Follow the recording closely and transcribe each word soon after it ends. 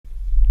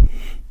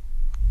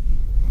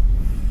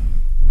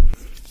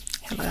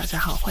Hello， 大家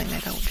好，欢迎来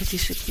到我这期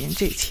视频。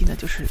这一期呢，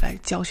就是来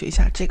教学一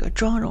下这个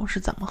妆容是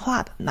怎么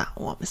画的。那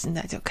我们现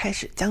在就开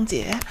始讲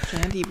解。首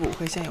先第一步，我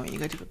会先有一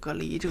个这个隔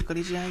离，这个隔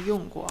离之前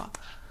用过，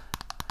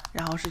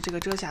然后是这个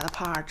遮瑕的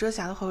part， 遮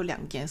瑕的话有两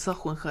个颜色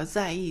混合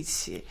在一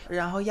起，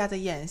然后压在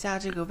眼下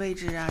这个位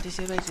置啊，这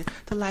些位置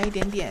都来一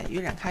点点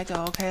晕染开就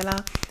OK 啦。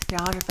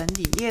然后是粉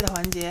底液的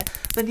环节，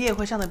粉底液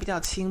会上的比较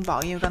轻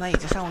薄，因为刚才已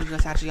经上过遮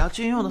瑕，只要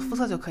均用的肤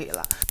色就可以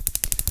了。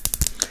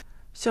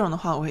修容的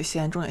话，我会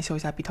先重点修一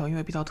下鼻头，因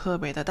为鼻头特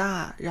别的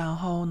大，然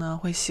后呢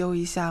会修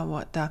一下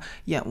我的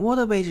眼窝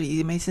的位置以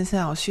及眉心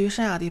三角区，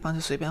剩下的地方就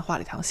随便画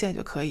了一条线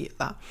就可以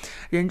了。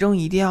人中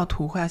一定要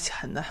涂画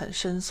很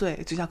深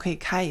邃，嘴角可以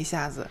开一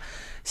下子。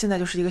现在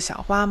就是一个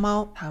小花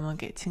猫，它们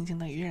给轻轻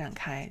的晕染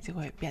开，就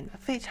会变得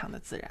非常的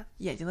自然。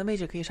眼睛的位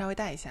置可以稍微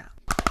带一下。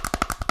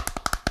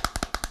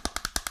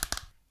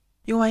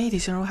用完液体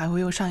修容还会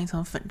用上一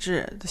层粉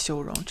质的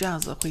修容，这样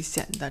子会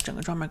显得整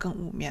个妆面更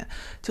雾面。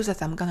就在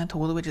咱们刚才涂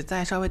过的位置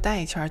再稍微带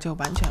一圈就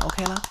完全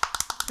OK 了。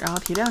然后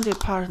提亮这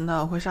part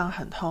呢，我会上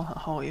很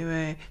厚，因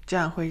为这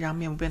样会让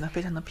面部变得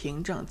非常的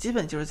平整，基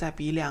本就是在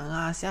鼻梁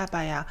啊、下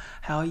巴呀，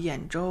还有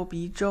眼周、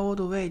鼻周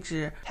的位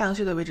置、太阳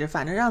穴的位置，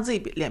反正让自己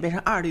脸变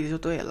成2D 就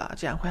对了，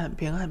这样会很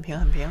平。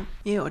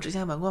因为我之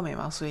前纹过眉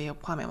毛，所以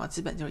画眉毛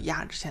基本就是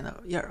压之前的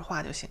印儿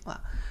画就行了。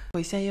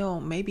会先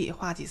用眉笔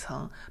画几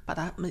层，把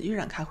它们晕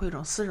染开，会有一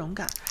种丝绒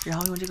感。然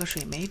后用这个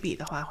水眉笔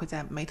的话，会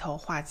在眉头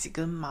画几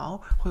根毛，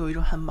会有一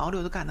种很毛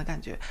流的感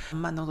觉。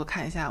慢动作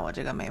看一下我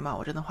这个眉毛，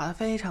我真的画的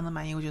非常的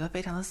满意，我觉得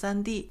非常的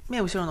3D。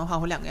面部修容的话，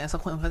我2个颜色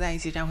混合在一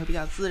起，这样会比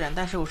较自然。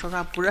但是我说实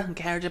话不是很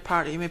care 这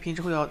part， 因为平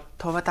时会有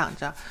头发挡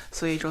着，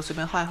所以就随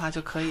便画一画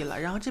就可以了。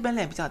然后这边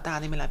脸比较大，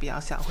那边脸比较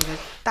小，会在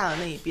大的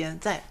那一边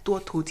再多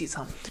涂几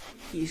层。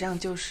以上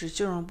就是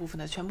修容部分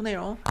的全部内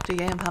容。这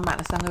眼影盘买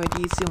了3个月，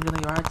第一次用真的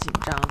有点紧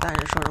张，但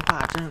是说实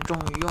话真是终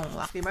于用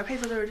了。里面配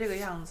色就是这个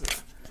样子。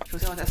首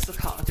先我在思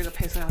考这个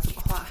配色要怎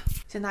么画，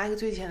先拿一个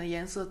最浅的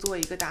颜色做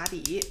一个打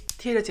底，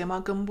贴着睫毛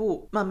根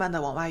部慢慢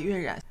的往外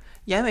晕染，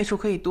眼尾处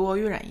可以多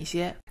晕染一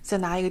些，再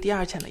拿一个第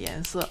2浅的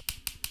颜色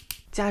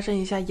加深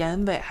一下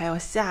眼尾还有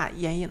下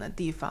眼影的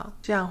地方，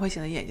这样会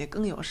显得眼睛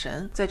更有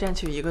神。再蘸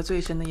取一个最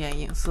深的眼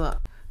影色，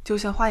就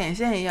像画眼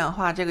线一样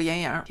画这个眼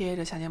影，贴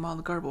着下睫毛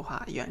的根部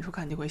画，远处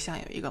看就会像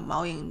有一个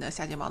毛影的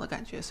下睫毛的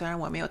感觉。虽然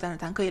我没有，但是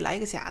咱可以来一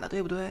个假的，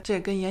对不对？这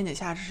跟眼睑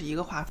下至是一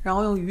个画法。然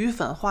后用余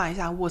粉画一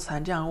下卧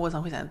蚕，这样卧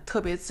蚕会显得特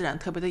别自然，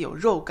特别的有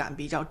肉感，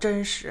比较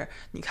真实。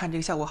你看这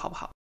个效果好不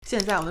好？现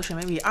在我的水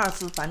眉笔2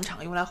次返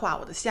场，用来画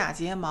我的下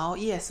睫毛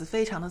 ，yes，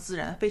 非常的自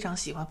然，非常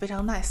喜欢，非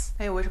常 nice。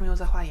哎，我为什么又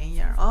在画眼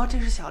影？哦，这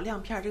是小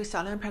亮片，这个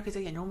小亮片可以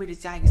在眼中位置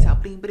加一个小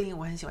布灵布灵，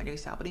我很喜欢这个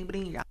小布灵布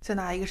灵。然后再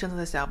拿一个深色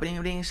的小布灵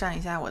布灵上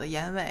一下我的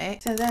眼尾。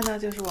现在呢，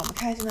就是我们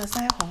开心的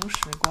腮红时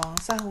光，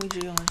腮红一直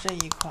用的这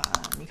一款，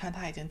你看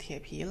它已经铁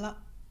皮了。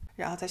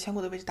然后在颧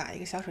骨的位置打一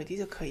个小水滴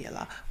就可以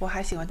了。我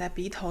还喜欢在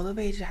鼻头的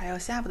位置还有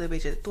下巴的位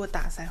置多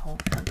打腮红，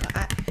很可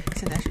爱。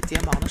现在是睫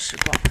毛的时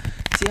光，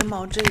睫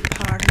毛这一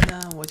part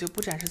呢，我就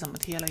不展示怎么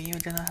贴了，因为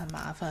真的很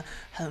麻烦，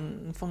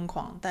很疯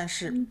狂，但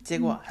是结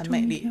果很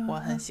美丽，我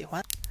很喜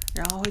欢。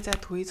然后会再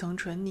涂一层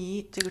唇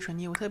泥，这个唇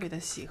泥我特别的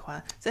喜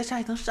欢，再上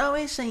一层稍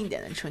微深一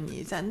点的唇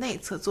泥，在内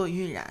侧做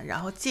晕染，然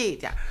后借一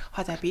点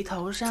画在鼻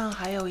头上，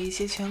还有一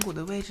些颧骨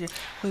的位置，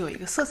会有一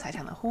个色彩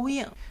上的呼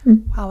应。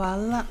画完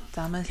了，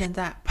咱们现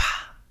在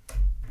啪，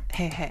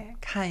嘿嘿，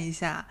看一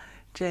下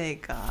这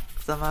个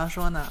怎么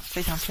说呢？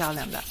非常漂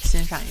亮的，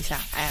欣赏一下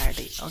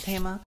AirD OK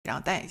吗？然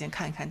后戴眼镜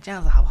看一看，这样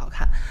子好不好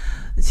看？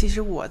其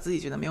实我自己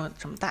觉得没有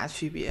什么大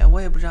区别，我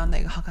也不知道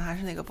哪个好看还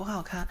是哪个不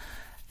好看。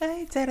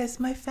哎 ，That is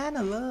my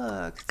final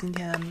look。今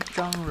天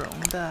妆容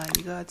的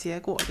一个结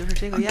果就是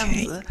这个样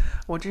子。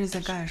我这是在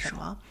干什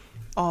么？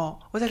哦，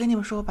我在跟你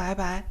们说拜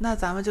拜。那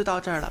咱们就到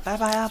这儿了，拜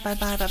拜啊，拜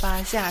拜，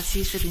下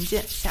期视频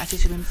见，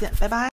拜拜。